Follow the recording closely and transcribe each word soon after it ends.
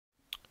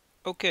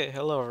Okay,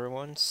 hello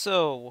everyone.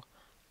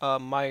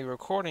 My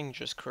recording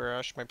just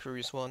crashed, my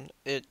previous one.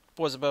 It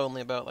was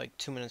only about like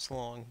 2 minutes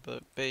long,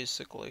 but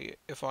basically,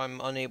 if I'm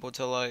unable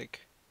to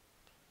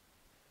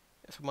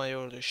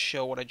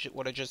show what I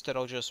just did,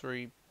 I'll just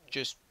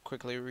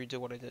quickly redo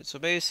what I did. So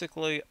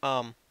basically,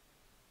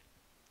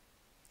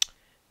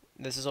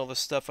 this is all the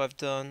stuff I've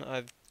done.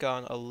 I've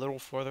gone a little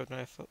further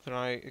than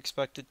I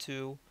expected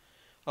to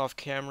off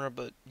camera,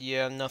 but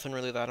yeah, nothing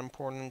really that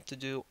important to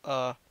do.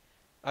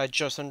 I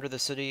just entered the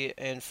city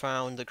and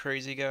found the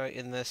crazy guy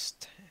in this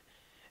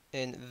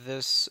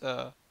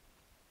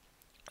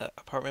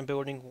apartment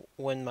building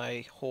when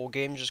my whole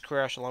game just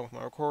crashed along with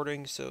my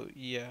recording. So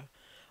yeah,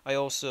 I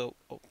also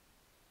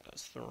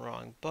that's the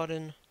wrong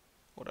button.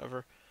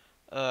 Whatever.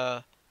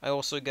 Uh, I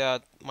also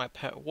got my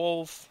pet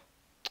wolf.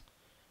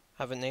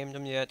 Haven't named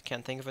him yet.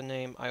 Can't think of a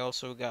name. I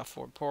also got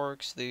 4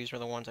 porks. These are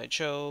the ones I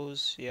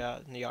chose. Yeah,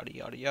 yada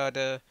yada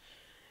yada.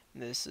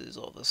 This is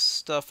all the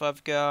stuff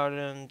I've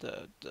gotten.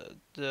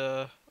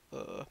 I'm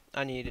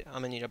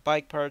gonna need a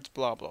bike parts.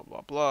 Blah blah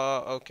blah blah.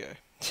 Okay.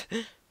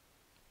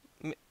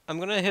 I'm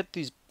gonna hit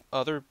these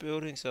other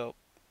buildings. So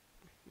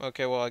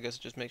okay, well, I guess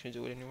it just makes me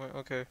do it anyway.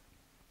 Okay.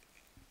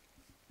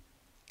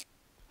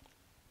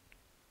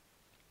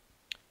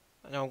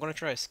 Now I'm gonna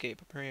try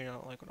escape. Apparently,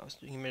 not like what I was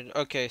doing.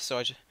 Okay,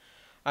 so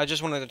I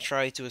just wanted to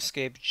try to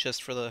escape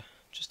just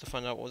to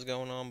find out what was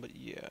going on. But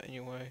yeah,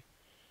 anyway.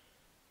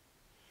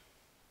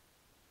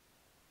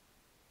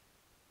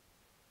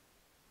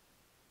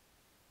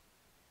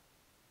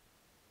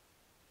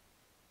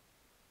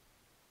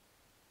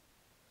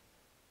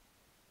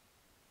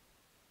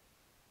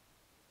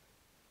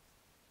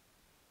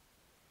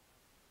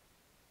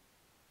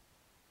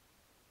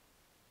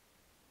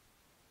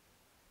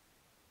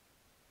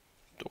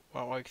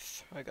 Wow,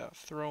 I got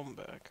thrown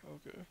back.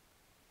 Okay.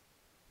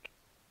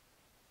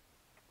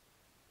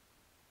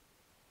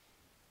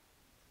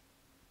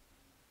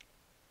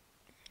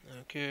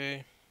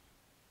 Okay.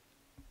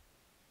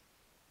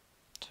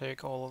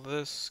 Take all of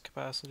this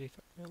capacity.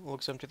 It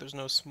looks empty. There's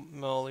no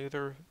smell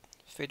either.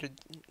 Faded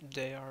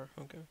day are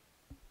okay.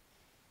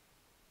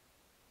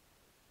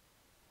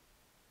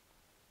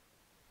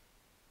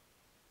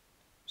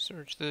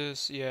 Search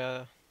this.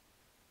 Yeah.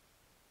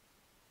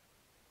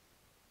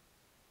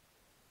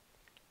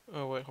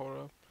 Oh wait, hold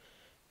up.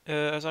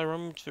 As I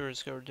rummaged through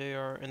discovered they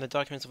are in the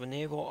documents of a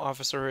naval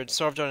officer who had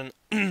served on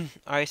an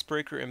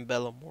icebreaker in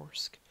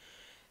Belomorsk.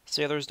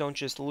 Sailors don't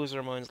just lose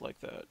their minds like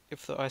that.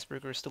 If the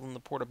icebreaker is still in the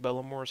port of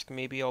Belomorsk,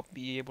 maybe I'll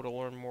be able to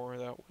learn more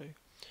that way.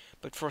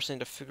 But first I need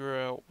to figure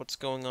out what's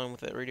going on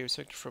with that radio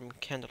sector from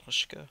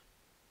Kandalashka.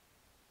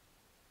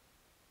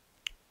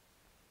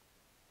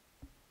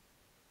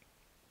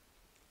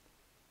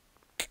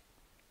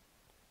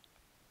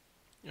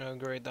 Oh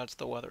great, that's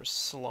the weather.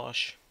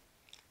 Slush.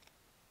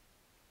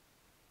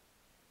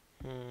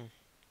 Hmm.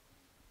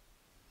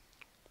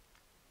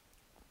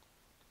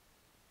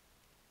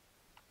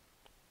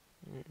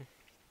 Mm.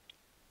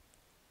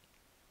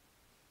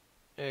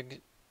 Ex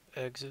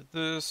exit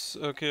this.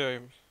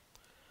 Okay.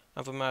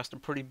 I've amassed a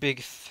pretty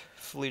big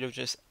fleet of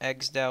just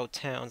egged out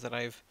towns that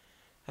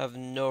have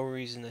no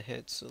reason to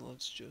hit, so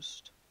let's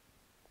just...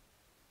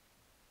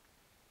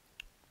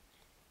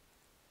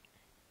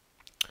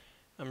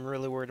 I'm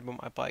really worried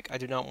about my bike. I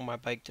do not want my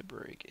bike to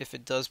break. If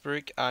it does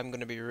break, I'm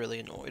gonna be really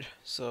annoyed.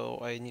 So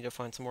I need to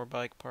find some more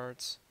bike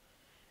parts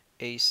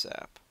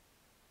ASAP.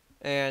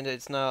 And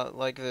it's not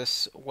like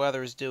this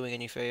weather's doing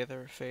any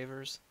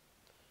favors.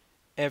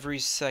 Every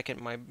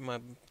second my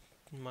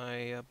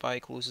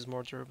bike loses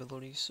more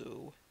durability,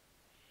 so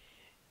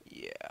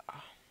yeah.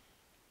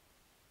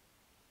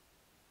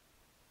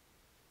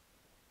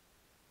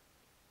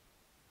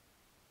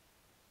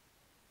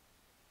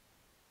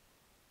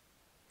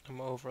 I'm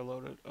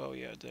overloaded. Oh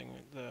yeah, dang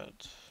it,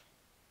 that.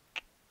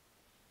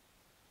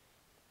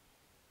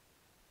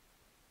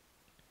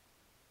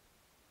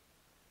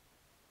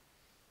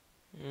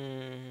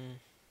 Hmm.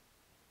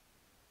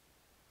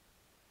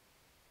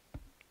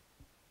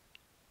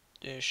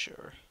 Yeah,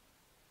 sure.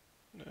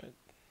 Uh,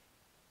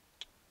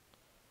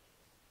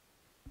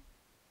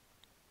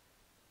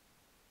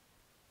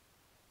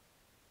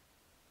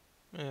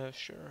 yeah,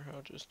 sure.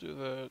 I'll just do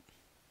that.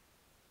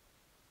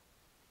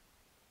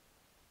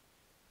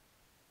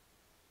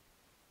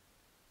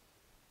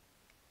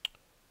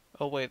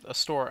 Oh wait, a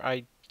store.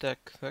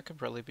 That could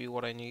probably be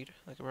what I need.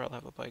 I could probably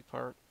have a bike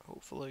part.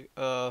 Hopefully.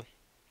 I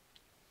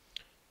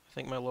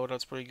think my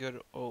loadout's pretty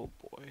good. Oh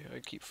boy, I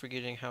keep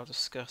forgetting how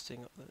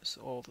disgusting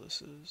all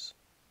this is.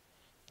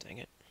 Dang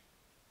it.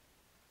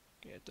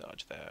 Yeah,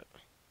 dodge that.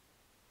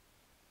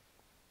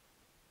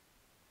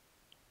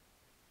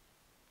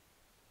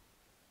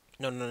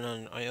 No, no, no,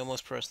 no. I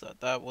almost pressed that.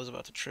 That was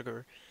about to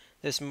trigger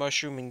this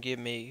mushroom and give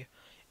me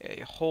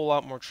a whole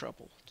lot more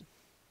trouble.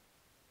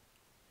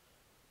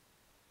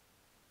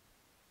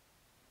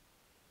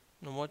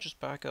 You know what? Just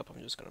back up.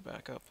 I'm just gonna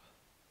back up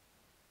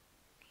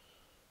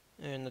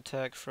and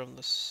attack from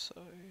the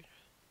side.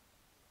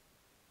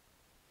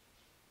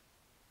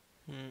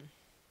 Hmm.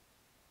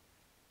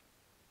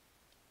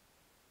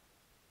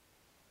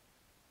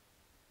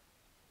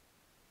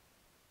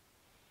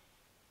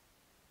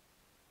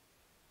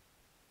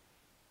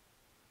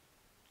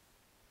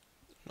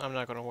 I'm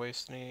not gonna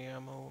waste any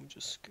ammo. I'm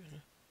just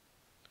gonna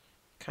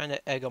kind of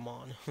egg them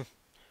on.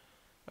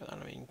 I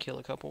don't mean kill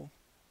a couple.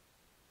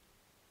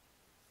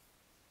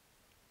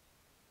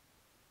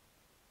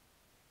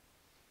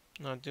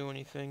 Not do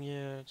anything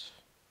yet.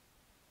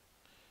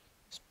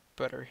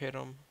 Better hit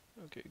them.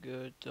 Okay,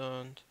 good.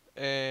 Done.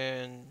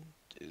 And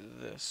do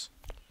this.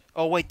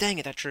 Oh, wait, dang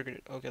it, that triggered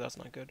it. Okay, that's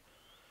not good.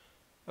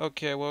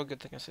 Okay, well, good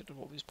thing I saved up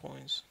all these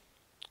points.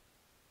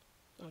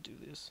 I'll do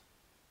this.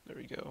 There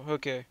we go.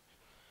 Okay.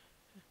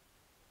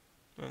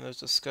 And there's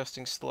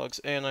disgusting slugs.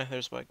 And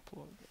there's spike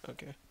plug.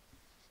 Okay.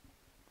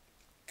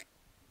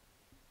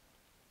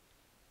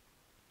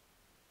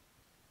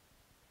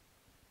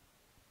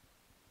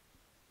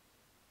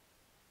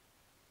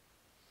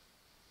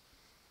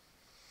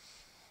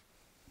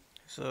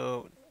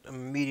 So,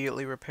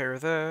 immediately repair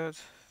that.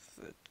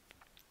 That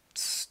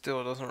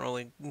still doesn't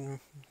really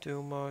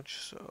do much,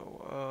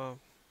 so,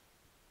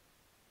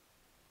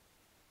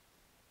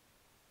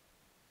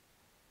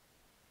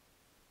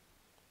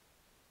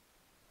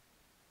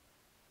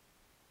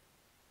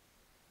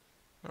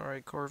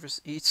 alright,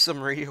 Corvus, eat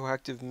some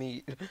radioactive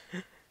meat.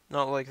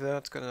 Not like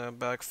that's gonna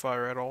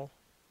backfire at all.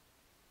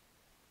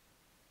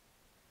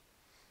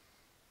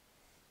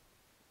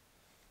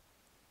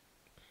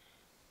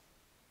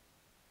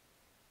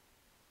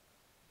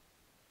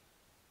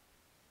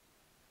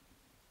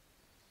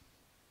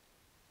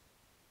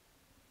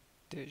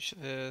 Ditch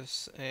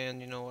this,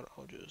 and you know what,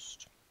 I'll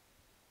just...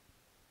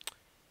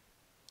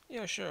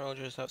 Yeah, sure, I'll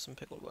just have some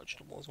pickled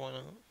vegetables, why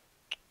not?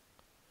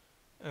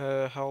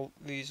 How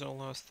these all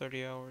last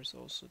 30 hours,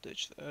 also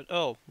ditch that.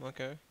 Oh,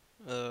 okay.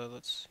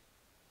 Let's...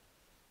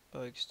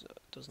 Bikes,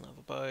 doesn't have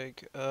a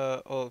bike.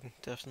 Oh,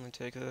 definitely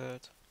take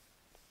that.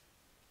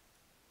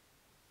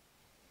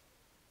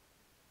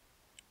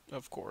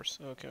 Of course,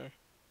 okay.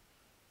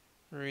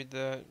 Read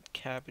that.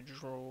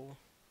 Cabbage roll.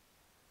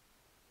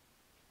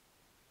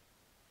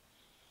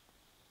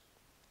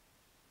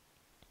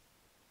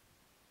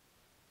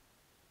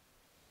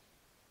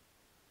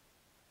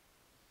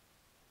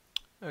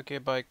 Okay,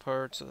 bike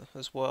parts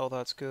as well,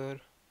 that's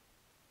good.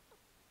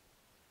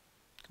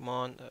 Come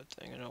on,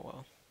 dang it, oh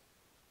well.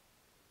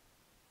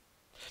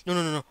 No,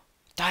 no, no, no.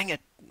 Dang it!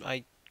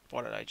 Why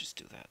did I just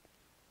do that?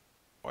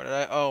 Why did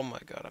I? Oh my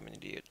god, I'm an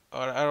idiot.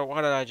 Why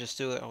did I just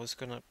do that? I was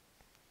gonna.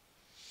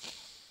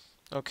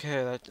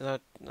 Okay, I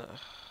was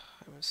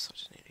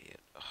such an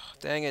idiot. Ugh,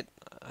 dang it!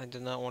 I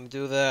did not want to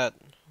do that.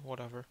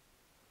 Whatever.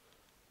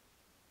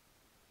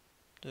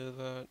 Do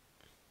that.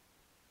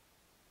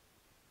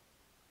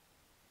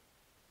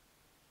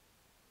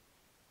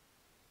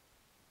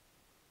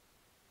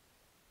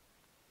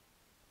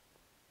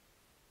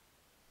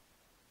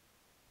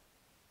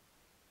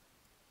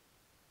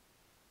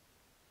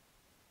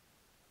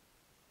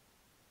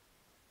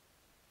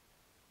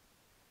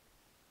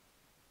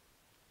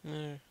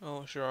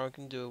 Oh, sure, I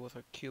can do it with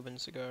a Cuban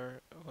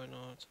cigar. Why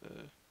not?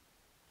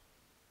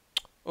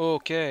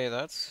 Okay,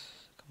 that's.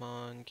 Come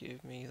on,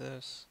 give me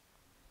this.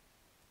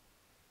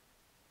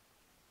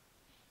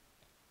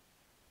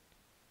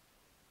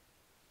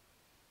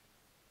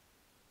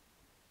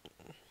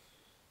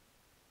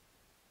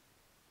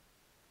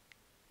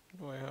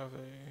 Do I have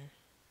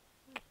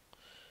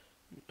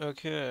a?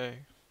 Okay.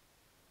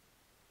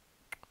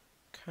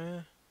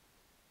 Okay.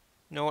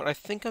 You know what? I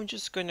think I'm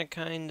just gonna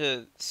kind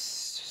of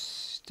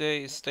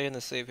stay in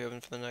the safe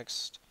haven for the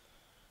next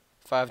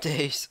 5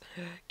 days,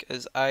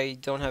 because I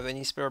don't have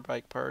any spare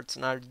bike parts,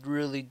 and I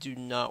really do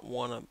not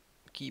want to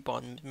keep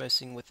on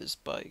messing with this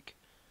bike.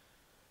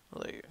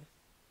 Like,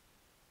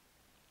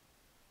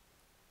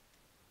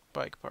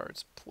 bike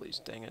parts, please,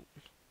 dang it.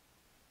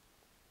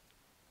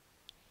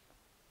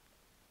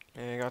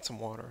 Yeah, I got some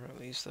water.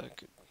 At least that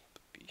could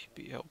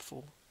be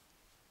helpful.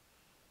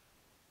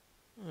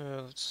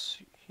 Let's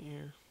see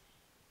here.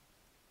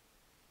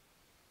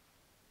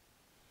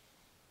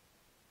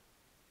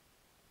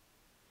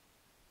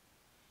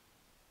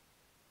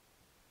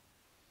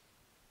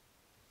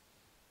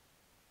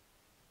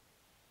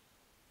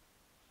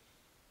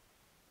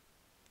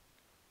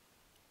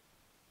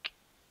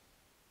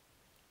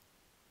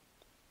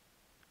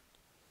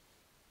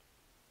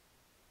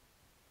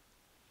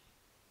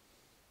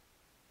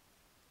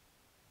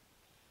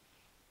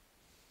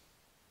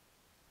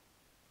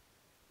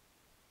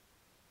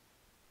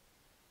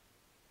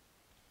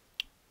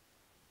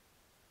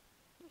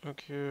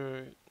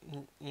 Okay,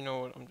 you know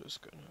what? I'm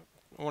just gonna.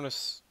 I want to.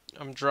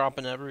 I'm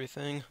dropping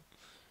everything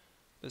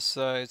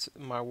besides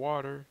my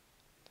water.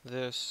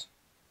 This.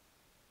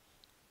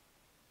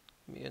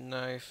 Give me a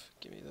knife.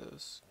 Give me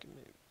this. Give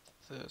me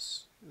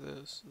this.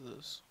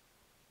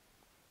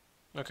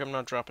 Okay, I'm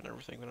not dropping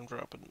everything, but I'm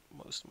dropping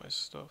most of my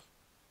stuff.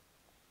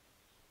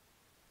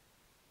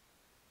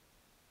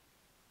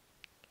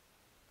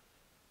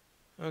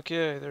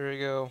 Okay, there we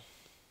go.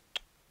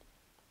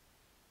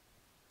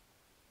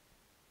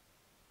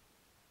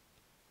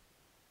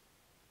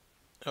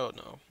 Oh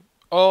no.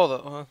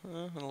 Oh,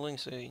 the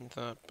links ain't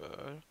that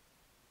bad,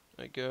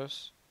 I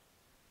guess.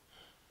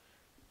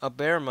 A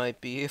bear might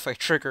be if I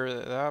trigger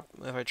that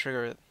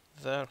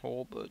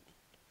hole, but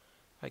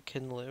I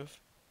can live.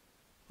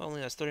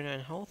 Only has 39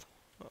 health.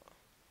 Oh,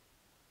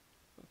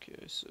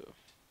 okay, so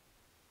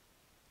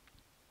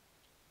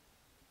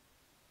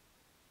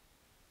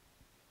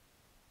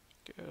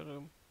get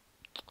him.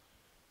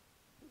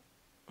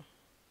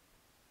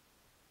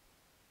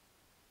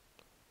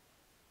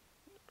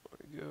 There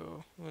we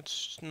go.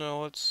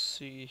 Let's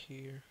see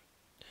here.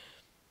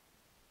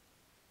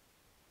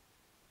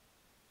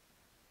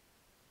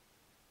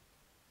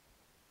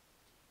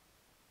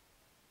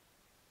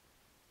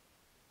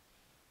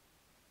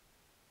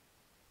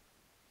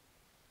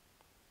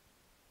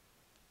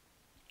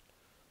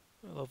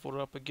 I leveled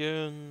up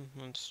again.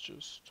 Let's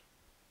just.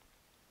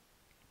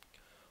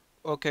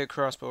 Okay,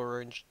 crossbow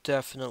range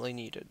definitely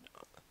needed.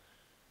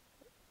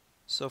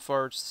 So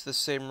far, it's the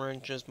same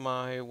range as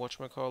my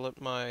whatchamacallit,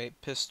 my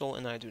pistol,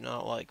 and I do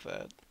not like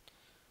that.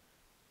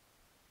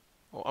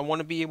 Well, I want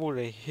to be able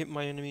to hit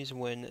my enemies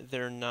when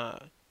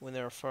when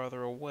they're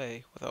farther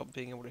away, without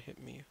being able to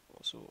hit me.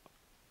 Also,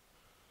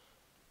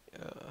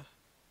 uh,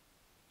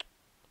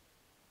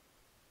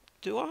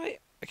 do I?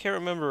 I can't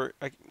remember.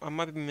 I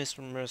might be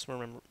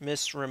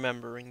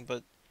misremembering,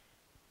 but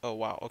oh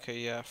wow. Okay,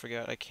 yeah, I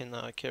forgot. I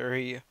cannot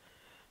carry.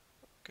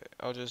 Okay,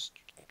 I'll just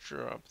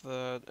drop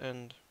that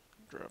and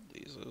drop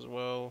these as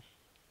well.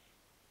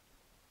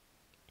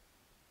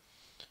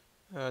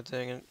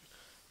 Dang it.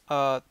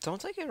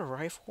 Don't I get a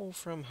rifle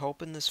from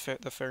helping the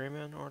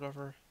ferryman or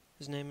whatever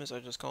his name is? I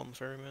just call him the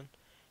ferryman.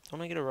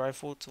 Don't I get a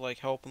rifle to like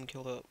help him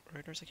kill the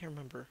raiders? I can't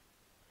remember.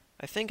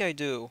 I think I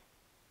do.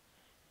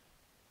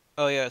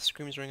 Oh yeah,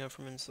 screams ring out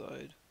from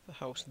inside the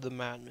house. The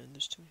Madmen.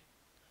 There's too many.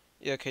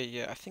 Yeah, okay,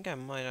 yeah. I think I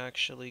might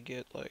actually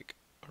get like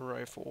a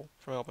rifle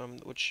from helping him,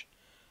 which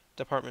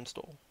department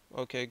stole.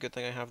 Okay, good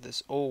thing I have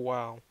this. Oh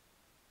wow.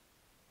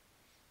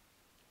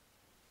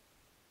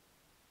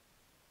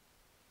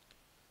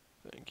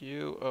 Thank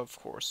you. Of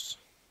course.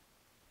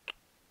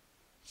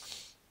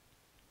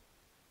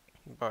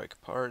 Bike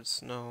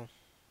parts. No.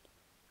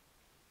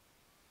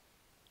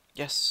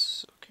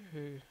 Yes.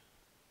 Okay.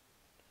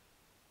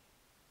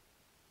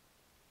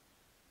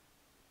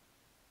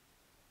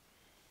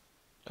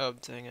 Oh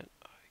dang it.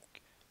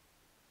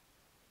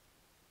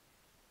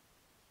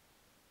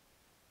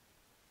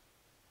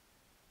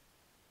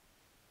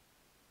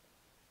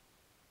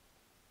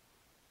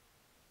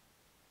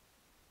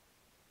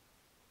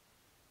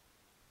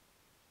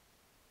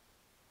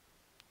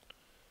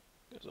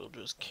 Guess I'll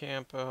just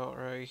camp out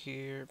right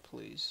here,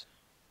 please.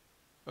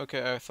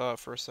 Okay, I thought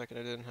for a second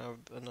I didn't have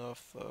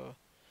enough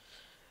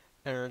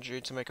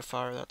energy to make a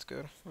fire. That's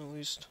good. At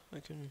least I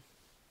can.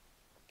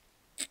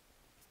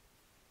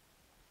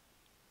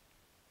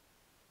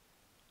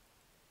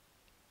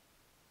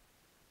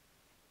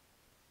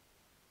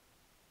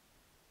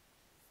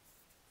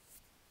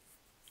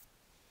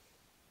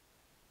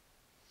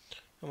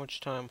 How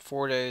much time?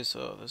 4 days.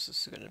 Oh, this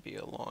is gonna be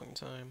a long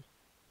time.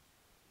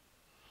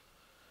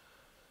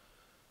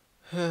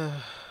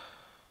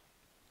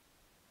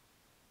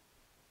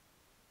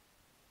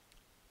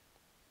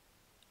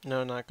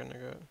 No, not gonna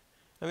go.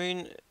 I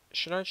mean,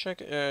 should I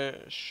check?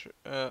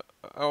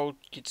 I'll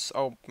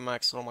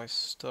max all my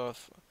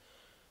stuff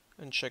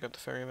and check out the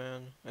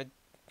ferryman.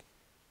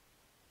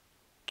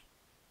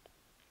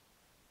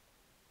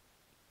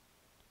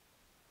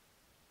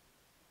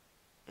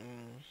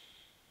 Mm,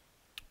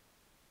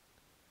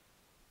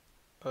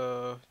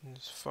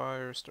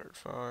 fire, start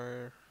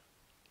fire.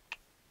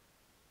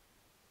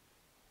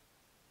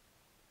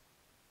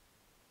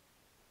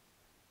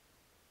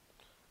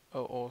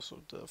 I'll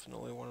also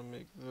definitely want to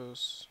make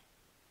this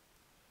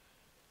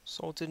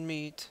salted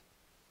meat.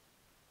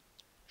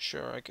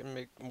 Sure, I can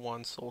make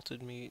one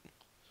salted meat.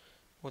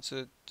 What's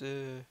it?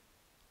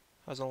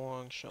 Has a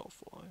long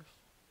shelf life.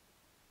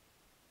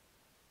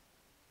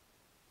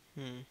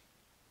 Hmm.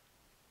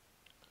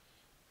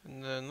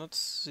 And then let's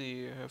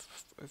see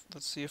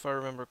if I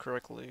remember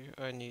correctly.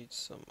 I need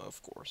some.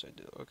 Of course I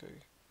do.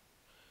 Okay.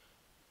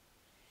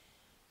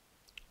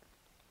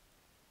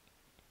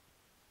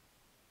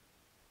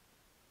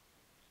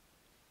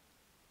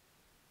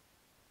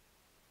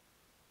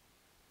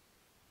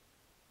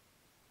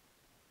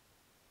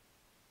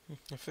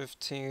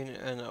 15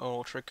 and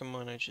I'll trick them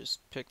when I just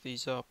pick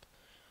these up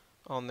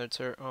on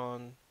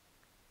on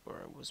where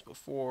I was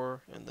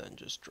before, and then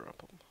just drop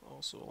them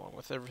also along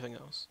with everything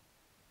else.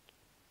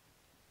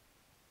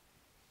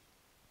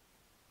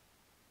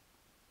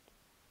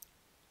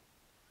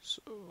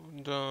 So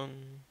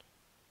done.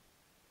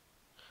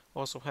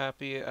 Also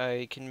happy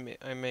I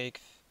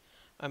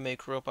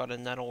make rope out of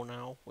nettle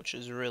now, which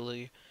is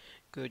really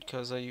good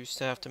because I used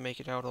to have to make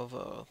it out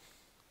of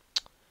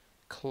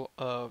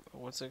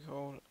what's it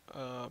called?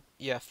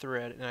 Yeah,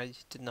 thread, and I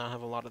did not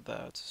have a lot of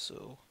that,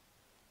 so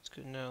it's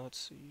good now. Let's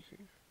see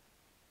here.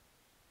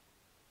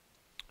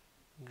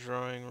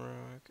 Drying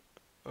rack.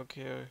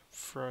 Okay,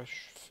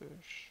 fresh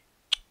fish.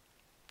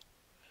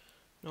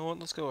 You know what?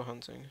 Let's go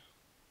hunting.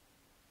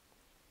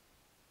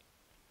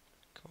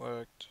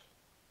 Collect.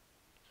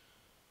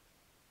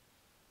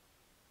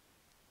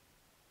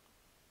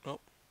 Oh,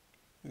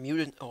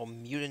 mutant. Oh,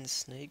 mutant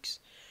snakes.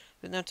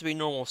 Didn't have to be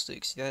normal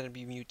stakes, you had to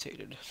be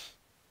mutated.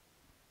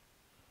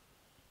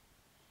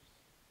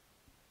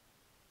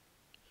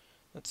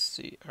 Let's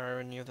see, are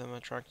any of them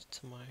attracted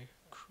to my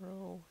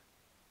crow?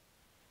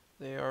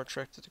 They are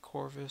attracted to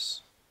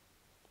Corvus.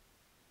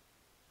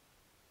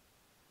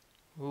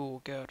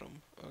 Ooh, got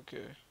him.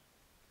 Okay.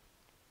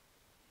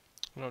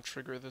 I'll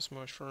trigger this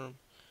much for him.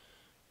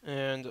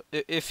 And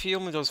if he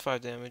only does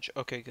 5 damage,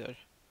 okay, good.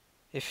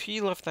 If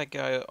he left that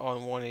guy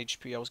on 1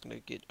 HP, I was gonna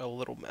get a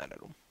little mad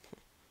at him.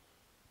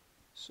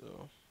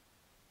 So,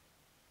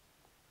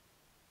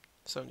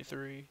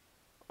 73.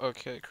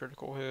 Okay,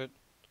 critical hit.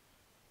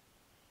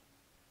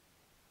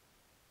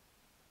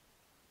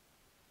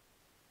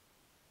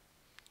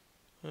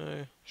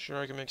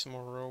 Sure, I can make some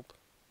more rope.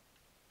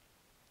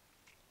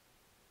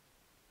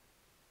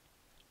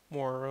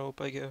 More rope,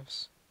 I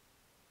guess.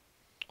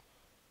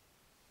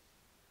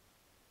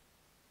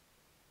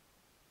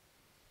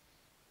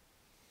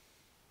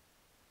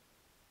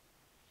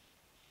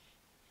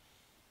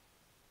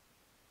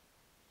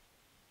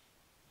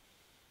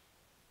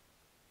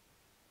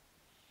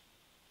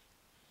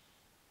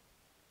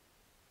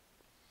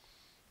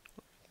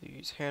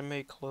 These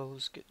handmade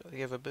clothes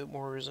give a bit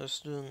more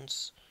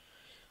resistance.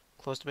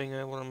 Close to being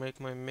able to make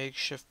my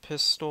makeshift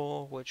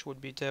pistol, which would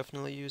be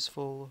definitely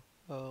useful.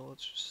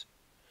 Let's just see.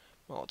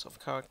 Molotov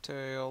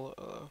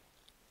cocktail.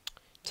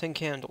 Tin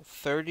candle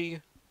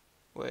 30.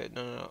 Wait,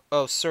 no.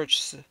 Oh,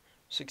 search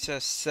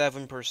success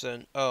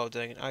 7%. Oh,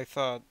 dang it. I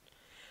thought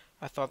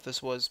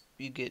this was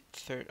you get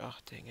 30. Oh,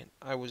 dang it.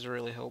 I was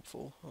really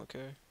hopeful.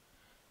 Okay.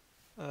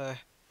 Uh,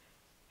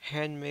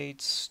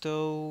 handmade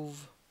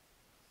stove.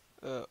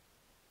 Uh,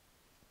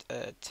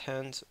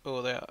 tent.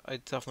 Oh, yeah. I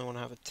definitely want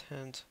to have a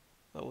tent.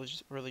 That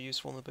was really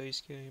useful in the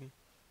base game.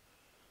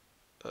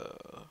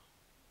 Uh,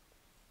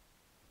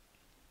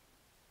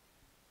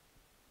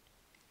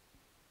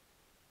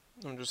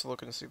 I'm just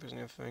looking to see if there's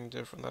anything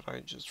different that I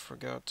just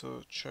forgot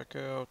to check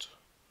out.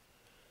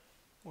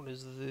 What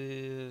is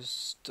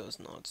this? Does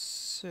not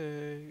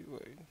say.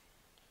 Wait.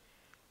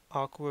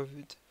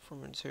 Aquavit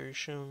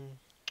fermentation.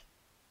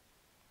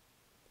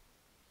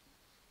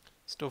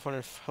 Still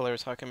finding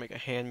hilarious how I can make a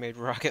handmade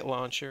rocket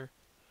launcher.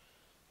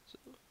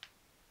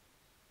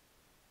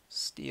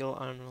 Steel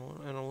and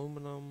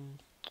aluminum.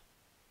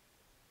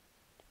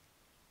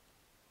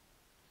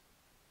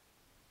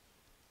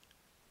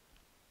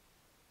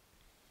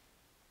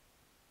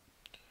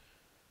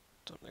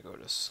 Time to go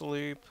to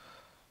sleep.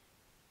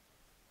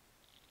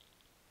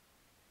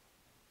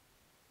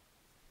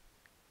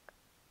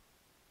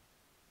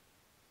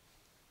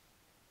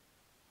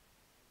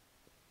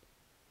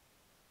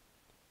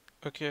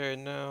 Okay,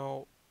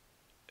 now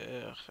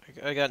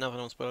I got nothing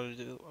else better to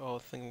do. I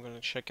think I'm gonna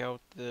check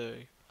out the.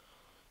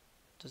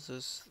 Does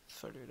this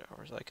 38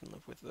 hours? I can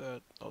live with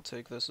that. I'll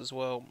take this as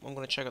well. I'm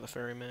gonna check out the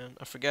ferryman.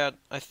 I forgot.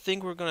 I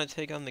think we're gonna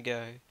take on the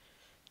guy.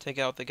 Take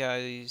out the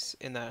guys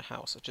in that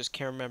house. I just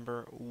can't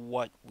remember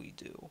what we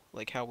do,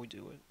 like how we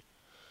do it.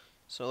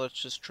 So let's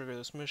just trigger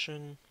this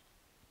mission.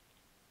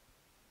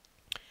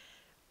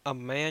 A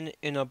man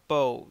in a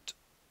boat.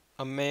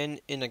 A man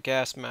in a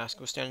gas mask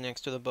was standing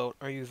next to the boat.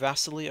 Are you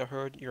Vasily? I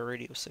heard your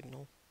radio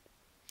signal.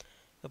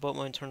 The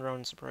boatman turned around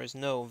in surprise.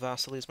 No,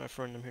 Vasily is my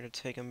friend. I'm here to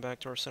take him back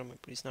to our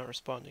settlement, but he's not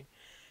responding.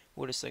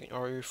 Wait a second.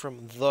 Are you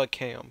from the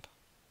camp?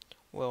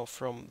 Well,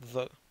 from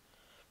the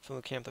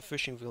camp, the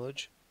fishing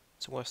village.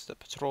 It's west of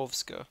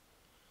Petrovska.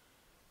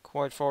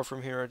 Quite far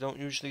from here. I don't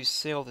usually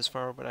sail this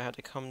far, but I had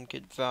to come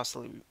get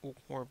Vasily.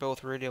 We're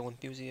both radio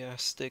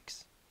enthusiasts.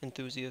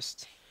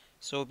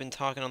 So we've been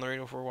talking on the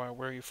radio for a while.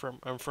 Where are you from?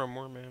 I'm from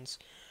Murmansk,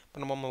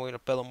 but I'm on my way to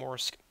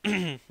Belomorsk.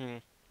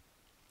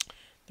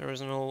 There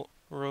is no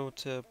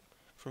road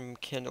from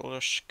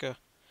Kandelashka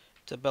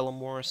to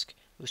Belomorsk.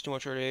 There's too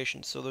much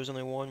radiation, so there's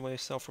only one way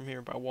south from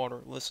here by water.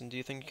 Listen, do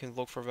you think you can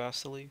look for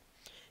Vasily?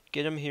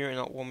 Get him here,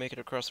 and we'll make it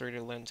across the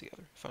radio land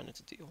together. Fine,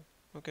 it's a deal.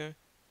 Okay?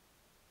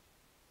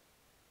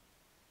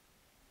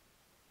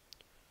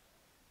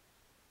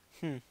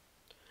 Hmm.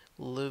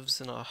 Lives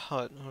in a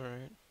hut.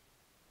 Alright.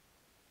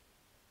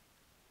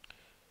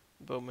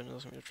 Bowman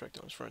doesn't going to track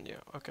down his friend.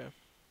 Yeah, okay.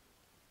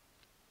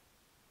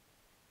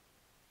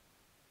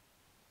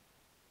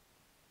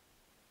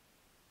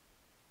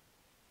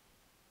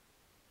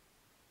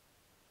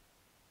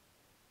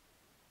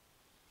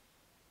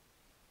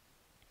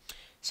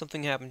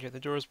 Something happened here.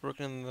 The door is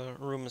broken and the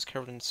room is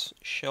covered in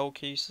shell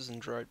cases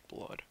and dried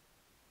blood.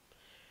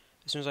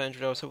 As soon as I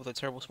entered, I was hit with a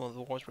terrible smell.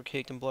 The walls were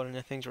caked in blood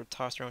and things were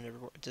tossed around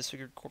everywhere. A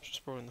disfigured corpse was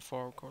sprawled in the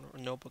far corner. A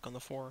notebook on the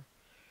floor.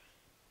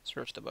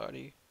 Search the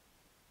body.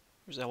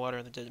 There's a letter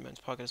in the dead man's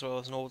pocket as well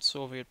as an old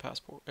Soviet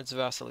passport. It's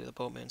Vasily, the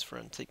boatman's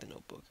friend. Take the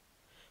notebook.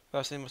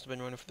 Vasily must have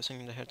been running for the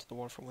sinking to head to the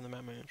waterfront when the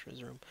madman entered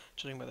his room.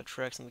 Judging by the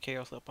tracks and the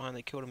chaos left behind,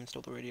 they killed him and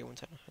stole the radio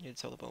antenna. I need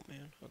to tell the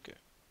boatman. Okay.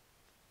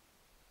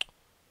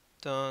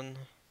 Done.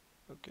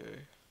 Okay.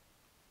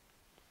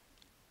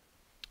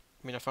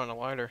 I mean, I found a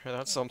lighter.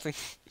 That's something.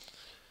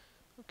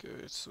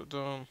 Okay, so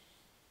done.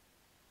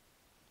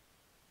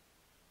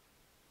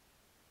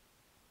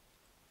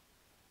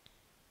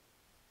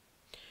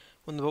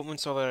 When the boatman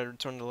saw that I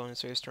returned alone,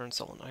 his face turned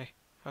sullen.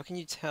 How can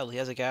you tell? He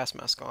has a gas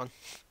mask on.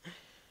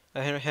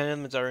 I handed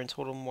him the diary and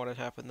told him what had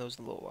happened. Those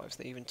are the low lives.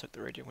 They even took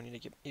the radio. We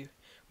need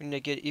to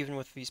get even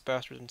with these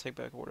bastards and take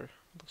back order.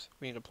 Looks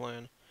like we need a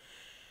plan.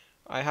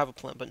 I have a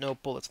plan, but no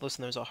bullets.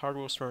 Listen, there's a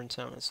hardware store in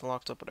town. It's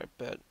locked up, but I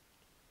bet.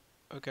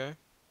 Okay.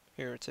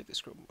 Here, take this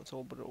screw. It's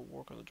old, but it'll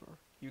work on the door.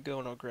 You go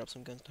and I'll grab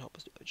some guns to help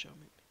us do that job,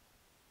 maybe.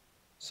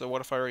 So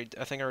what if I already?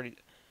 I think I already.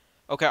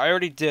 Okay, I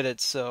already did it,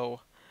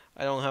 so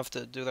I don't have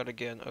to do that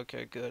again.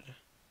 Okay, good.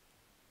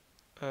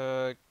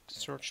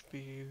 Search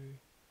B.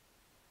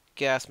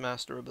 Gas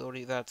master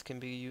ability. That can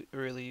be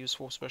really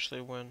useful,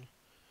 especially when.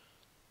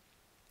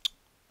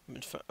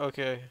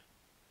 Okay.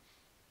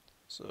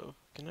 So,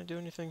 can I do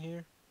anything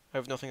here? I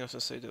have nothing else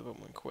to say to it, but I'm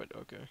gonna quit.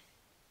 Okay.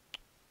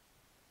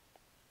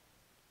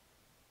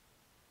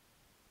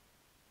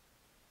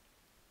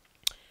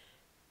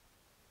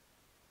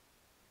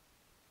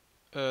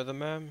 The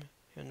ma'am,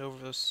 hand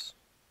over this.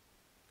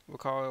 We'll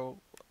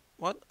call.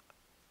 What?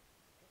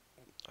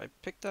 I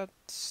picked that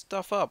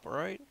stuff up,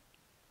 right?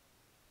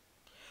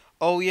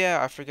 Oh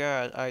yeah, I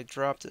forgot. I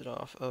dropped it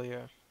off. Oh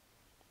yeah.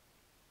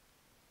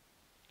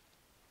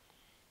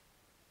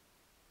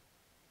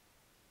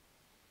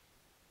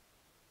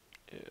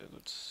 Yeah,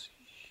 let's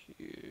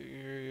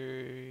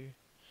see.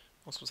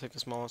 Also take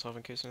this Molotov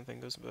in case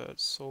anything goes bad.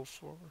 So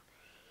far.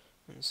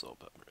 And salt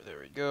pepper. There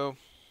we go.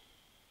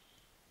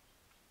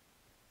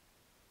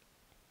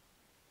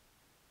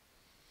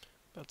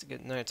 About to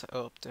get night.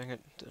 Oh, dang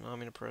it. Did not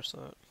mean to press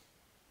that.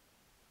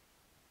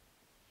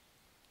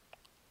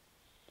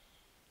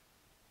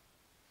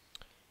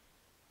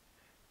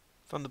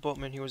 Found the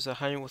boatman. He was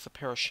hiding with a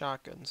pair of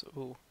shotguns.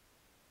 Ooh.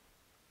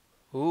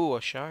 Ooh,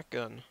 a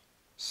shotgun.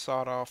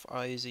 Sawed off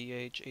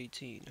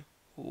IZH-18.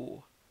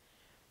 Ooh.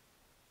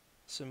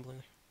 Simply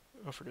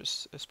offered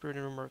us a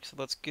spirited remark. So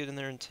let's get in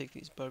there and take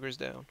these buggers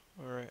down.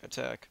 Alright,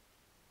 attack.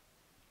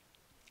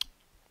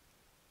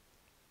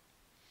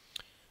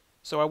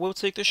 So I will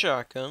take the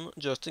shotgun,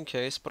 just in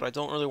case, but I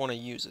don't really want to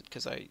use it,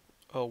 because I...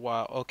 Oh,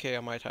 wow. Okay, I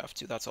might have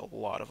to. That's a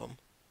lot of them.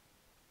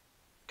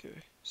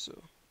 Okay,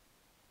 so...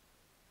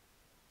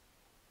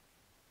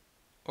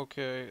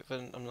 Okay,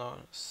 then I'm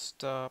not...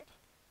 Stop.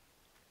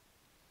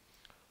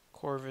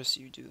 Corvus,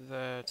 you do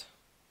that.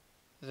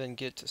 Then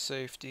get to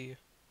safety.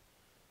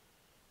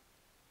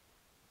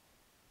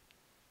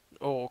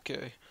 Oh,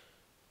 okay.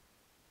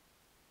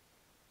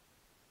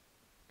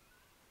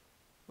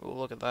 Oh,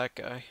 look at that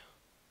guy.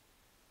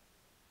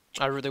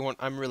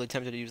 I'm really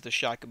tempted to use the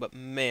shotgun, but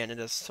man, it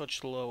has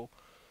such low,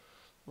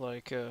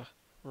 like,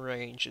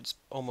 range. It's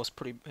almost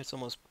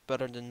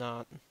better than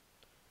not.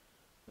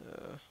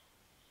 Uh,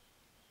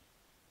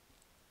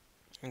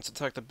 let's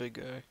attack the big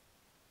guy.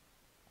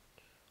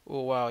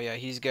 Oh, wow, yeah,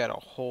 he's got a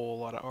whole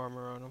lot of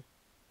armor on him.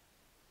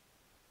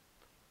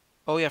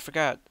 Oh, yeah, I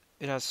forgot.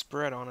 It has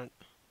spread on it.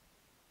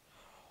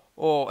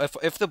 Oh,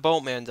 if the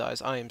boatman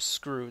dies, I am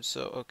screwed,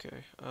 so,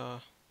 okay.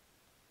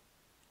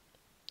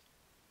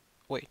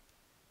 Wait.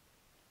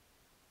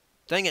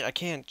 Dang it, I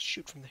can't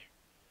shoot from there.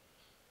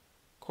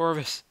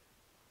 Corvus,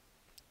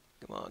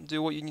 come on,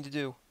 do what you need to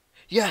do.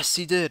 Yes,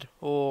 he did!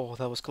 Oh,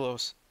 that was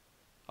close.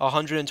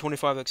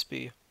 125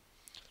 XP.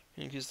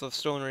 He used the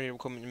stolen radio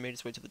equipment and made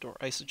his way to the door.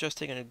 I suggest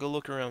taking a good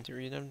look around here.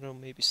 You never know,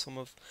 maybe some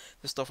of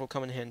this stuff will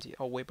come in handy.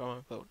 I'll wait by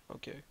my boat.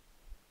 Okay.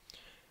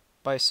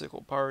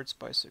 Bicycle parts,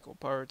 bicycle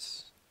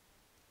parts.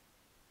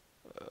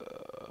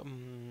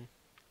 Um,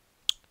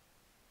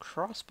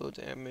 Crossbow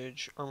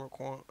damage, armor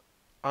quant.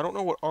 I don't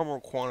know what armor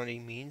quantity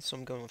means, so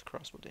I'm going with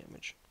crossbow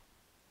damage.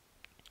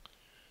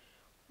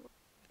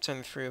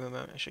 Time free of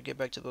amount. I should get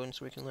back to the boat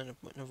so we can land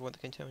and avoid the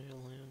contaminated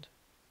land.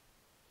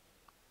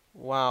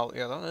 Wow,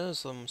 yeah, that is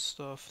some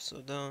stuff.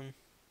 So done.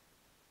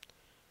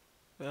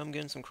 But I'm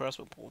getting some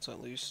crossbow bolts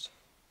at least.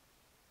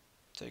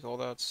 Take all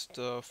that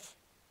stuff.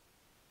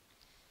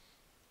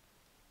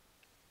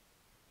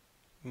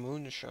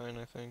 Moonshine,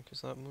 I think.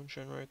 Is that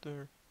moonshine right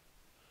there?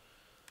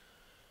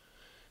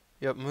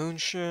 Yep,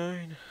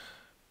 moonshine.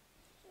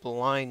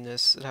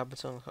 Blindness. It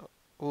happens on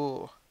the...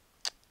 Ooh.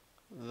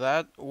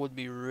 That would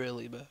be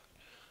really bad.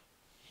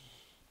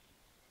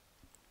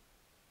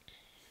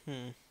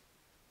 Hmm.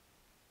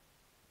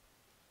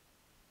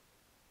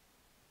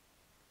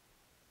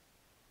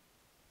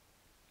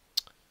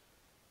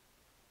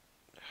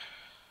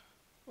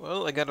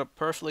 Well, I got a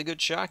perfectly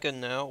good shotgun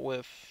now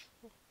with...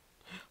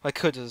 I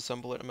could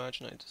disassemble it.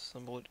 Imagine I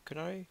disassemble it. Could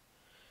I?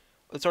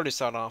 It's already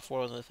sawed off.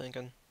 What was I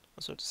thinking? I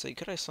was about to say,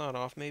 could I saw it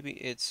off? Maybe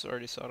it's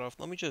already sawed off.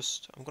 Let me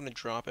just... I'm gonna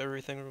drop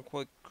everything real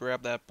quick,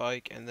 grab that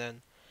bike, and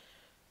then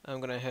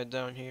I'm gonna head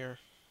down here.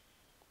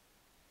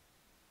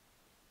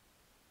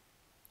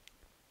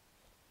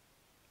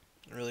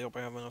 I really hope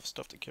I have enough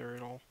stuff to carry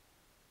it all.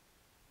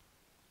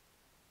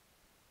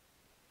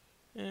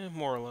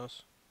 More or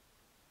less.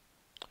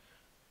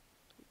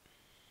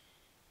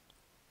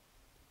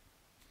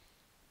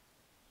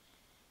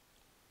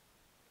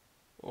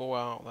 Oh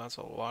wow, that's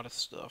a lot of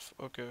stuff.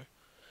 Okay.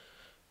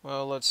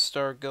 Well, let's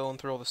start going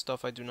through all the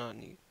stuff I do not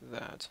need.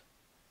 That.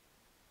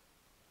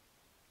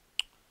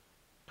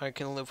 I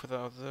can live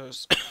without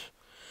this.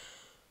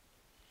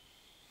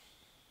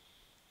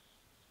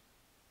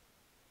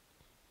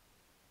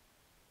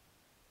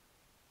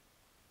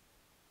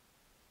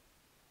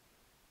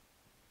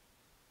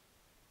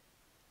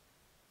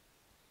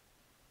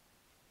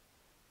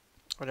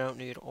 I don't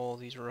need all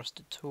these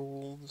rusted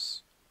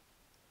tools.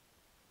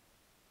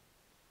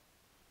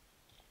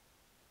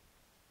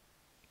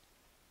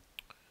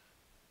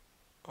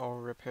 I'll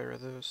repair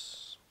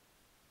this.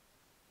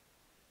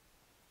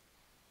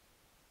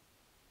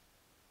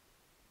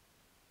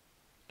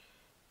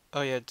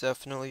 Oh yeah,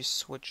 definitely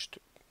switched.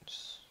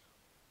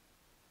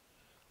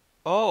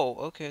 Oh,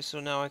 okay, so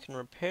now I can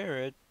repair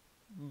it,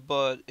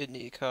 but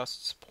it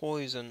costs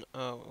poison.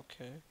 Oh,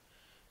 okay.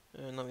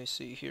 And let me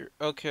see here.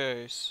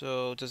 Okay,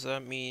 so does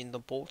that mean the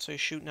bolts I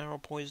shoot now are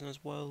poison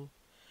as well?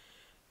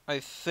 I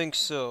think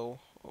so,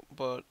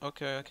 but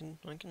okay, I can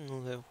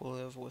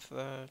live with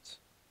that.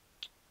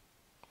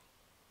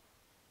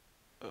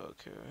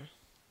 Okay,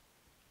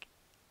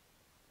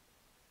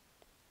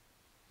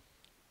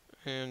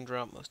 and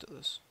drop most of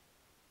this.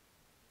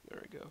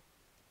 There we go.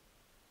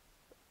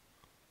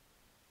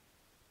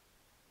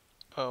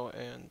 Oh,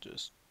 and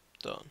just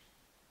done.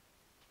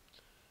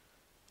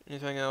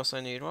 Anything else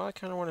I need? Well, I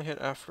kind of want to hit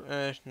after.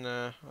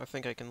 Nah, I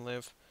think I can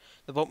live.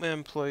 The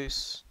boatman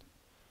placed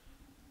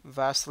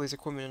Vastly's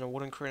equipment in a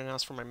wooden crate and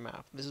asked for my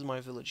map. This is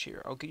my village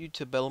here. I'll get you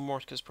to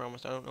Belmort as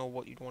promised. I don't know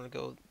what you'd want to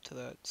go to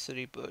that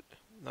city, but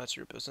that's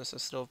your business. I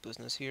still have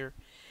business here.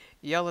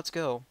 Yeah, let's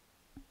go.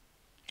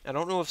 I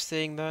don't know if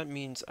saying that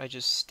means I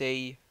just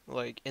stay,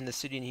 like, in the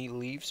city and he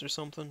leaves or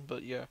something,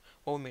 but yeah.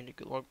 Well, Mandy,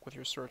 good luck with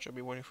your search. I'll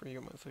be waiting for you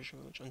at my fishing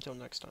village. Until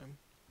next time.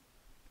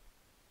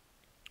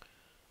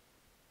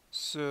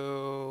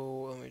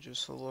 So, let me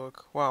just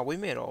look. Wow, we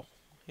made all.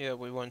 Yeah,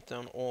 we went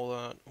down all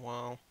that.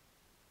 Wow.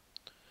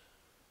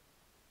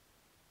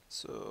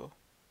 So,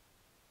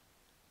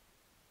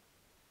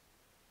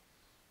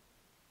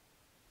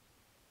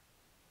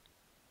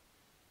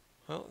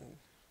 well,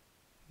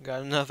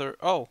 got another.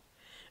 Oh,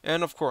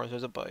 and of course,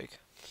 there's a bike.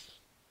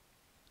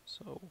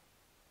 So,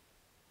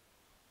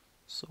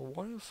 so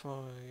what if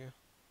I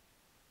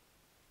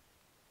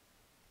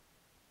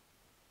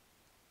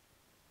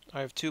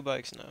have two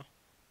bikes now?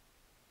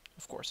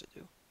 Of course I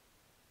do.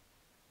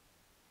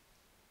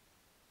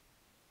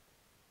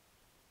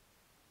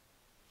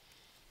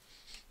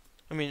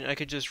 I mean, I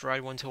could just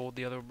ride one till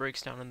the other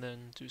breaks down and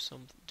then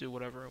do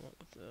whatever I want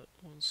with that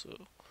one.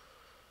 So,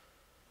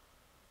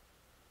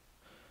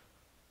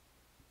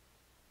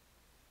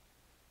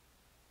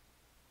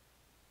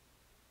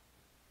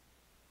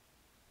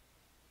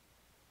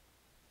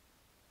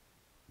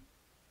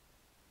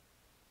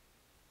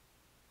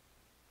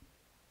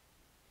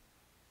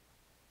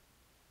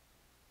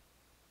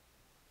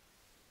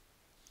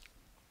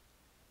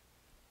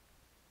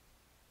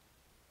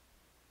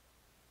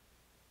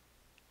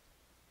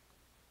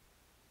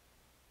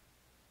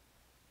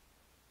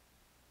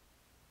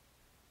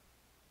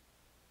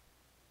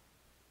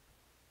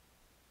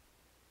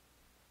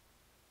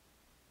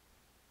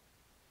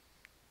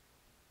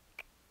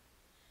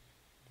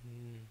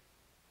 mm,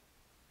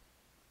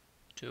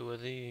 two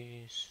of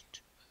these.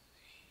 Two of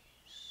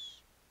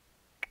these.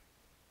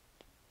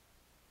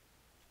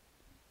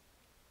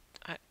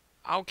 I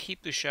I'll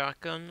keep the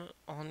shotgun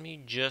on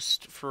me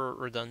just for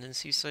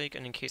redundancy's sake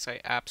and in case I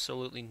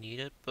absolutely need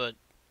it, but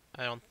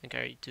I don't think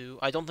I do.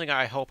 I don't think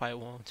I hope I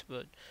won't,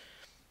 but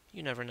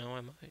you never know,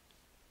 I might.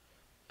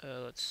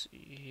 Let's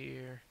see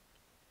here.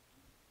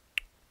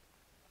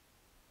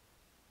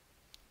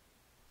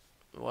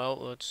 Well,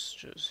 let's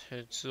just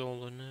hit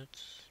Zolonit.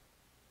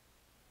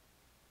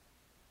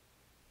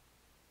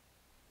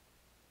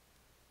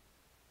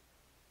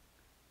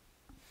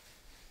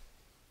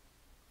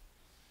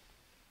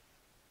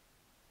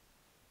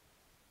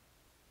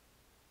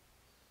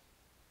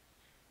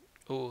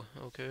 Oh,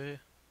 okay.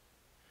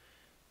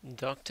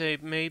 Duct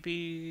tape,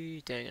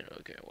 maybe? Dang it,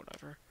 okay,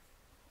 whatever.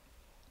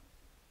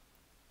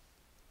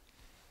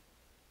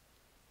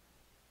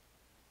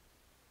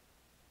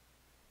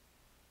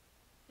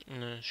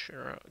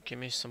 Sure, give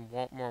me some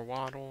more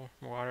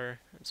water.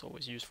 It's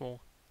always useful.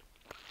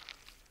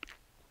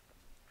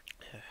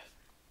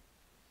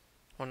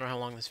 Wonder how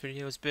long this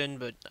video has been,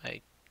 but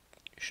I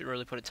should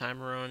really put a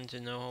timer on to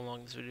know how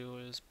long this video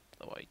is.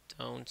 Though I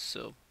don't,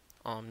 so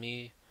on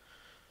me.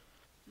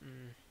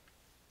 Mm,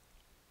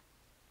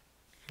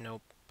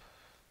 nope.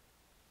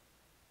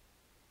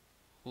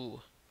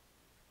 Ooh,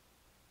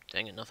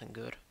 dang it, nothing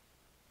good.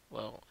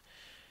 Well,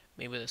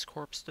 maybe this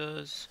corpse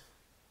does.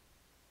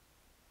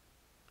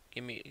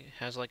 Give me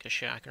has like a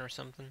shack or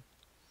something.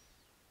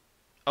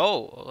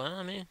 Oh, well,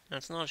 I mean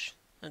that's not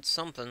that's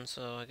something.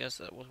 So I guess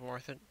that was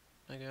worth it.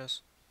 I guess.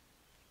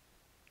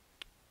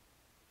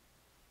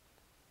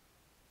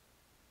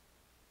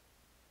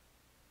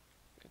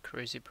 A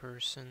crazy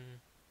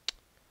person.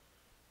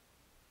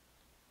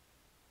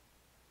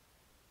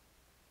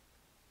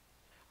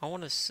 I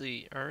want to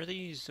see, are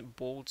these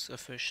bolts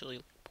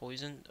officially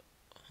poisoned?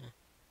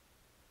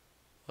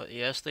 But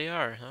yes, they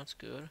are. That's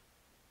good.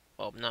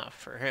 Well, not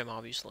for him,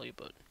 obviously,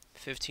 but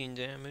 15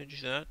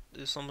 damage. That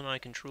is something I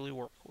can truly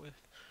work with.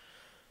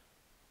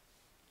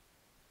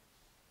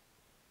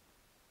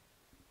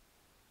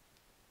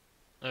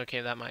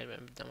 Okay, that might have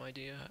been a dumb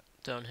idea.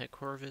 Don't hit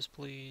Corvus,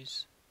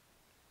 please.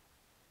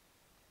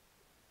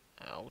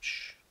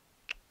 Ouch.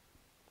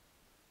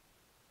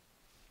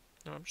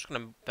 No, I'm just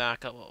gonna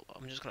back up.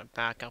 I'm just gonna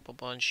back up a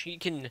bunch. He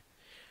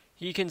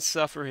can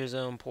suffer his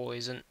own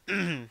poison.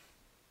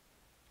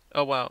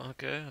 Oh wow.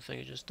 Okay, I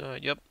think he just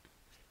died. Yep.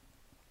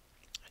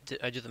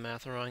 I did the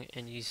math wrong,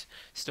 and he's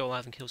still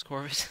alive and kills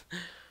Corvus.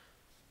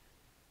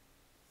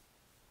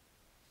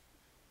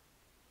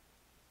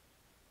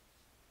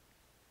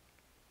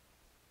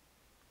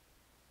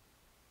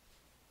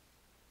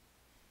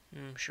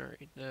 I'm sure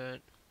he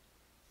did.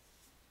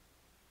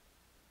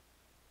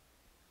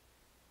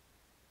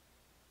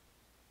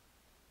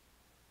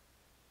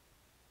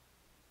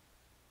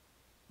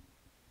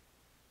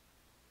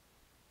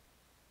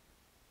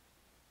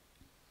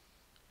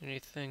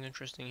 Anything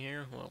interesting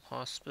here? Well,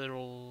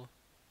 hospital.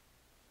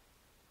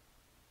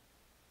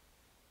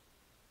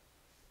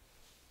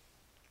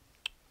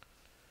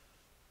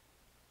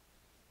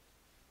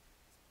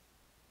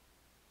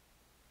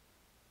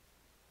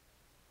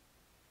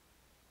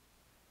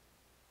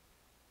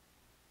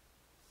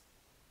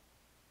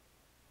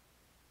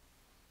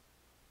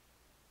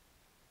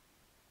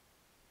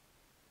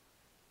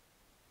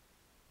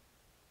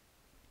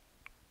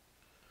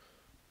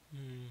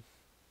 Hmm.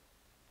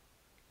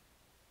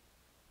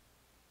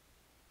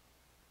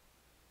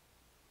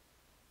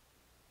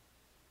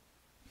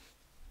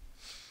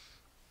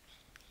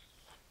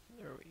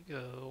 There we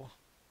go.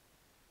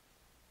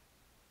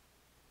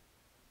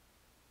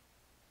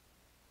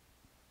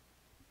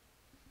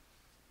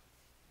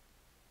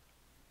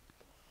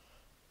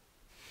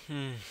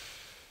 Hmm.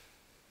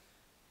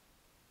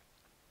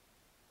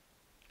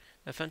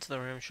 Defense of the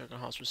ramshackle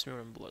house was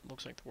smeared in blood.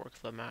 Looks like the work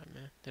of the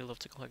Madmen. They love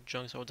to collect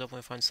junk, so I'll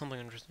definitely find something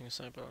interesting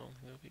inside, but I don't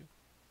think that'll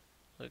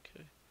be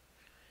okay.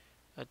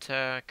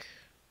 Attack.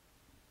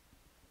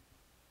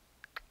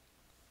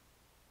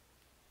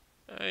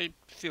 I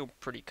feel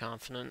pretty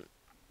confident.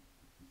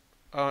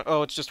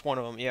 Oh, it's just one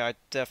of them. Yeah, I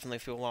definitely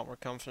feel a lot more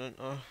confident.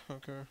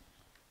 Okay.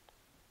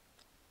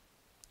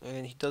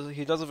 And he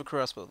does have a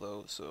crossbow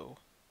though, so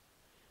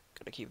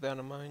gotta keep that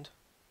in mind.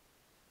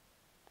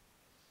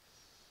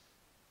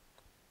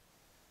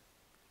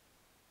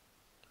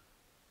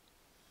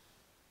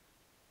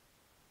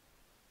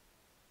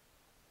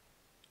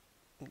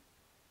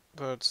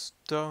 That's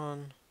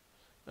done.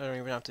 I don't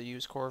even have to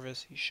use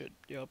Corvus. He should.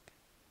 Yep.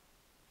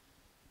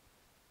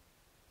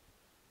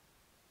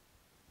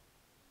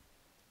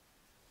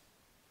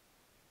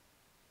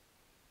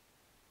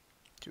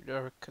 Too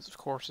dark, because of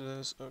course it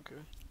is. Okay.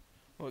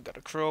 Well, we got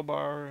a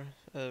crowbar,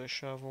 a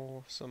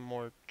shovel, some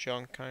more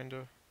junk,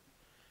 kinda.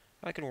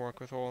 I can work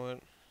with all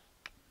that.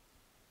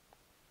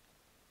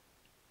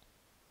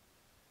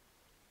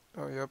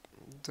 Oh, yep.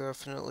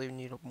 Definitely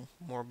need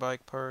more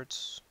bike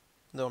parts.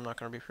 Though I'm not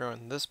gonna be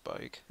throwing this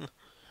bike. Hmm.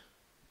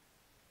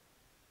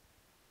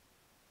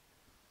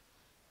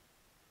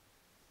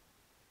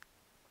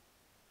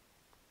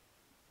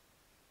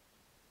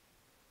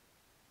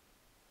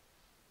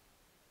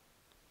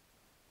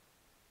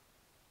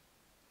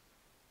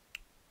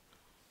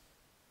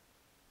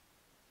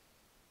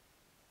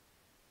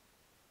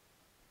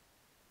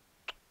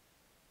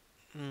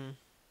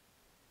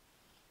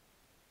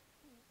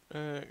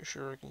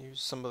 Sure, I can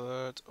use some of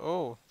that.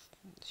 Oh,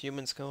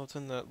 human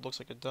skeleton that looks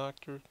like a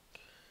doctor.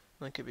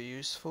 That could be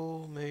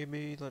useful,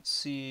 maybe. Let's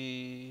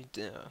see.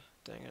 Yeah,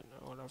 dang it,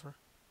 no, whatever.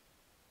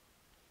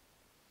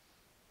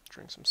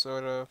 Drink some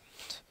soda.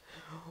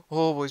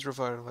 Always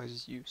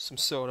revitalizes you. Some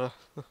soda.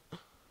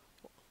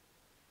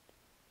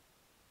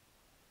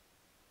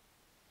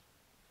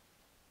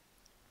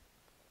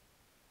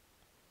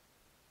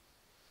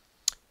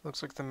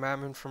 Looks like the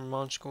madman from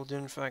Monchgold did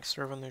in fact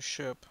serve on this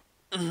ship.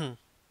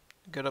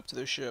 Get up to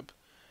the ship.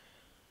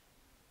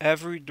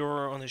 Every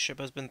door on the ship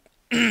has been,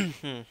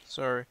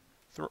 sorry,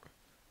 thro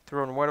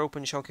thrown wide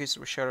open. Shell cases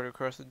were shattered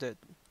across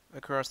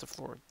the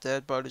floor.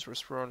 Dead bodies were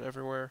sprawled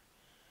everywhere,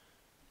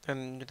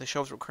 and the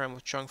shelves were crammed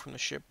with junk from the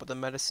ship. But the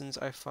medicines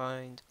I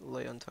find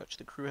lay untouched.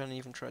 The crew hadn't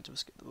even tried to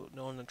escape the boat.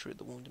 No one had treated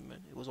the wounded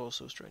men. It was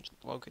also strange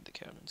to locate the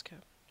captain's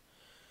cabin.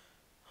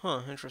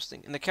 Huh,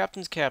 interesting. In the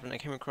captain's cabin, I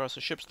came across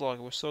a ship's log.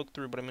 It was soaked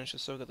through, but I managed to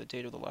soak out the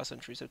date of the last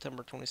entry,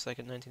 September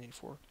 22nd,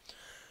 1984.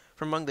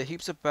 From among the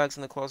heaps of bags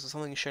in the closet,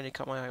 something shiny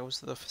caught my eye. It was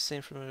the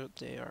same familiar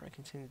AR. I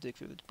continued to dig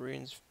through the debris,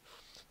 and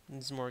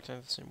it's more kind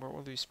of the same. What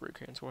were these spray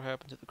cans? What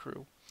happened to the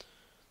crew?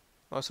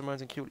 Lost their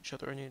minds and killed each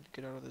other. I need to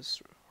get out of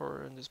this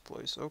horror in this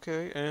place.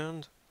 Okay,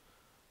 and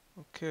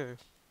okay.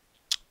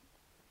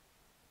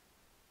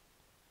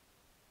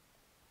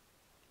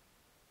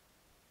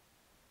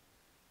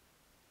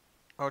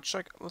 I'll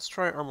check. Let's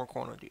try armor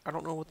quantity. I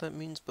don't know what that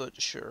means, but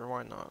sure,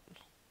 why not?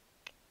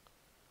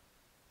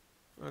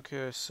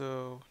 Okay,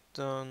 so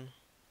done.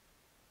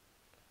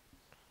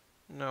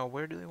 Now,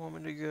 where do they want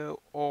me to go?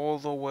 All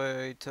the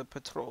way to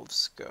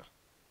Petrovska.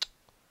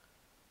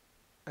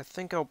 I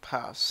think I'll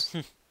pass.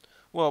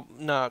 Well,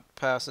 not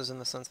passes in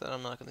the sense that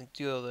I'm not gonna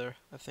go there.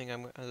 I think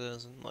I'm it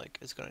isn't like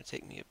it's gonna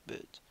take me a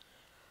bit.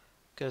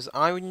 Cause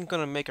I'm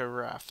gonna make a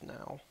raft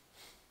now.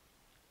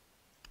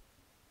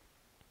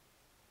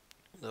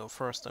 Though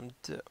first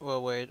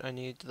well wait, I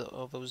need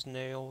all those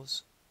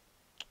nails.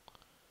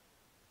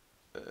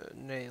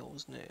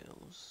 Nails.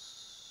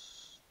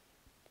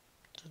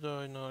 Did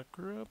I not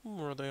grab them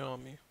or are they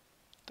on me?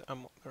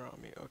 They're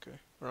on me, okay.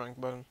 Wrong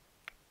button.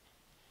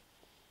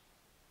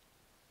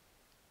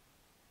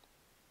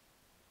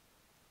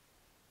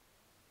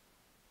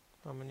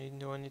 How many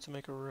do I need to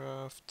make a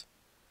raft?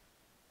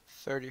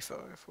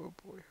 35. Oh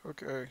boy.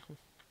 Okay.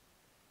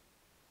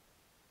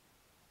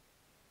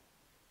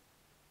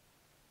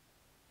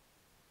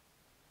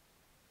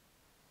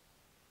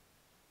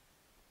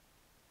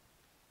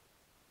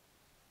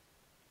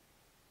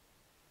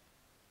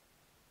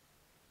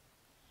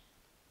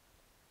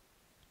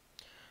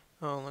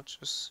 Oh, let's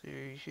just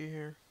see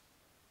here.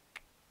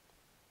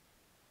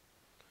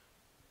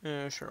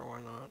 Yeah, sure,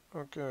 why not?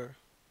 Okay.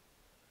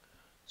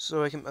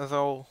 So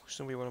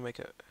so we want to make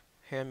a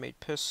handmade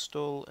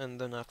pistol,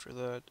 and then after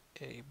that,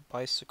 a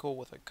bicycle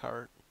with a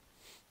cart.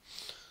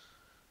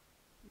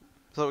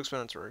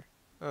 Self-explanatory.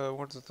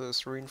 What is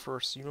this?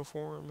 Reinforced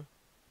uniform?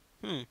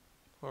 Hmm.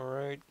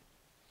 Alright.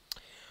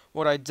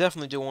 What I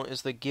definitely do want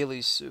is the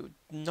ghillie suit.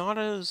 Not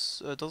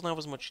as doesn't have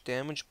as much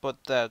damage,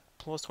 but that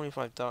plus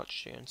 25 dodge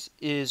chance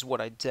is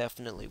what I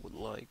definitely would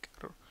like.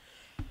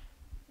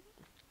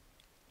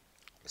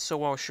 So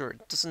while sure,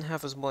 it doesn't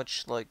have as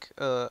much like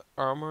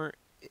armor,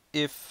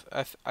 it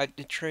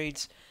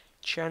trades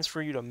chance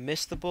for you to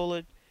miss the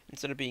bullet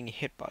instead of being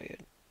hit by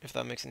it. If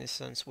that makes any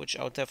sense, which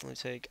I'll definitely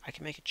take. I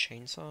can make a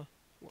chainsaw.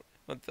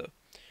 What the?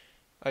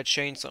 A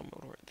chainsaw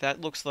motor. That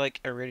looks like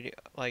a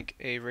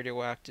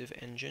radioactive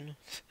engine,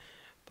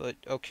 but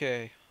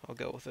okay, I'll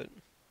go with it.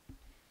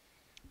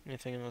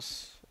 Anything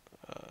else?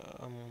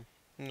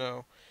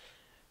 No.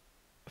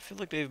 I feel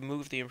like they've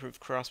moved the improved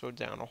crossbow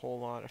down a whole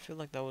lot. I feel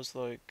like that was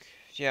like,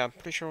 yeah, I'm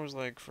pretty sure it was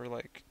like for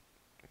like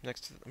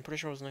I'm pretty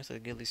sure it was next to the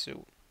ghillie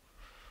suit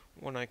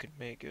when I could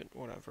make it.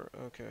 Whatever.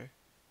 Okay.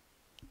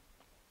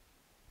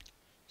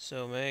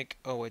 So make.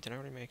 Oh wait, did I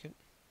already make it?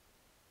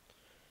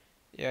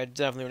 Yeah, I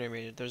definitely already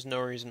made it. There's no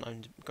reason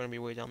I'm gonna be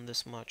way down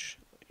this much.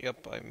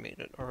 Yep, I made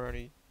it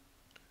already.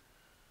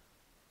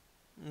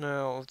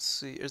 Now let's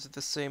see. Is it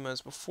the same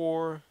as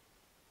before?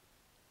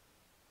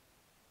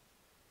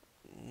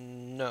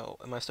 No.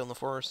 Am I still in the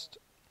forest?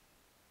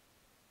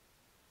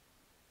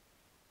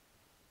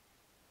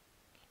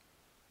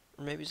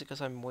 Or maybe it's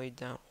because I'm way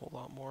down a whole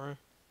lot more.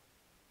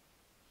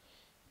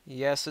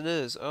 Yes, it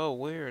is. Oh,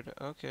 weird.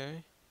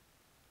 Okay.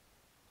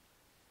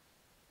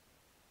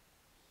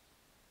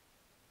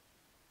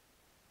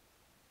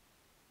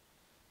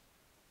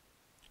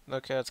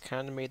 Okay, it's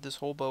kind of made this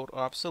whole boat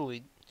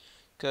obsolete.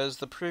 Because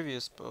the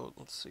previous boat,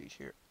 let's see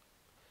here,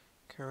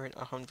 carried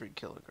 100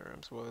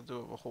 kilograms. Well, I do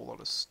have a whole lot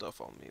of stuff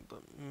on me,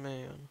 but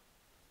man.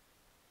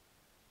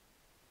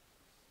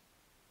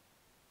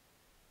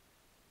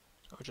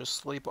 I'll just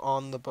sleep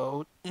on the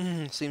boat.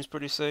 Seems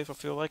pretty safe, I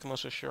feel like,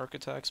 unless a shark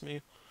attacks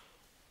me.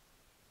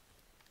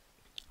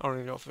 I don't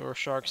even know if there are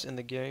sharks in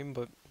the game,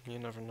 but you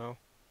never know.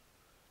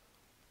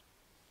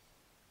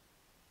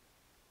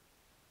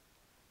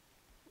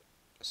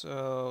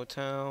 So,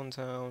 town,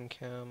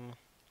 chem.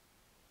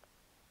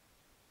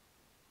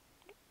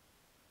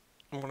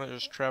 I'm gonna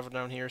just travel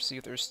down here, see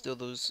if there's still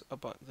those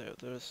about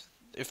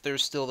if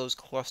there's still those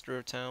cluster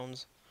of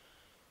towns.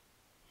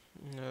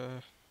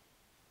 Uh,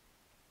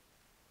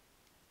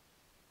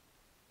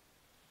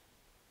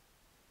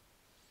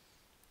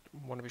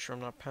 want to be sure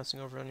I'm not passing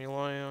over any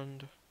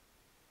land.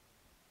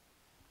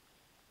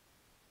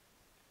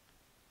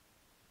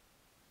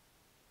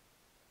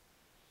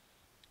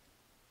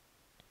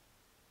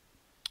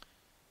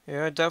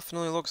 Yeah, it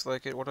definitely looks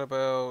like it. What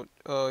about?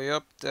 Oh,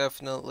 yep,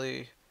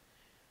 definitely.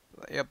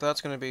 Yep,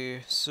 that's gonna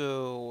be.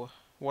 So,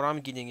 what I'm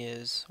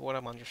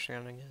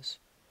understanding is.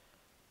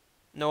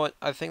 No, what?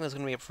 I think that's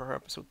gonna be it for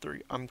episode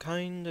 3. I'm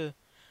kinda.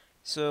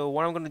 So,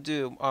 what I'm gonna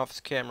do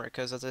off camera,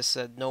 because as I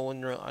said, I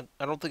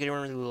don't think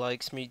anyone really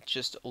likes me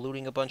just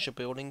looting a bunch of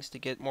buildings to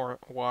get more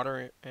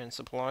water and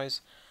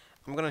supplies.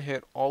 I'm gonna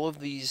hit all of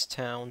these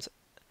towns,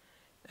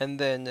 and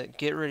then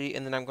get ready,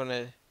 and then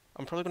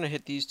I'm probably gonna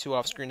hit these two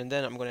off screen, and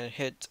then I'm gonna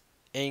hit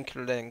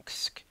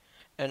Anklensk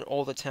and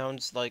all the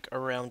towns like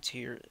around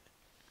here.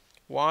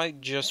 Why?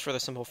 Just for the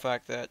simple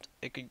fact that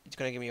it's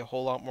gonna give me a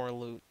whole lot more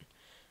loot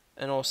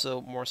and also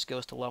more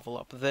skills to level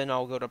up. Then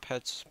I'll go to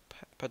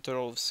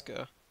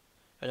Petrovska.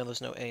 I know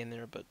there's no A in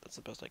there, but that's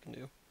the best I can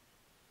do.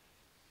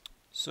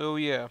 So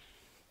yeah.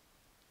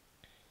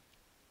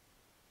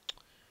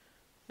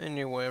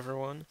 Anyway,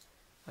 everyone,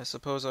 I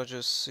suppose I'll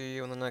just see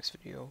you in the next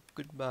video.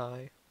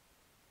 Goodbye.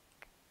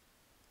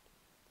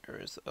 There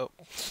is oh.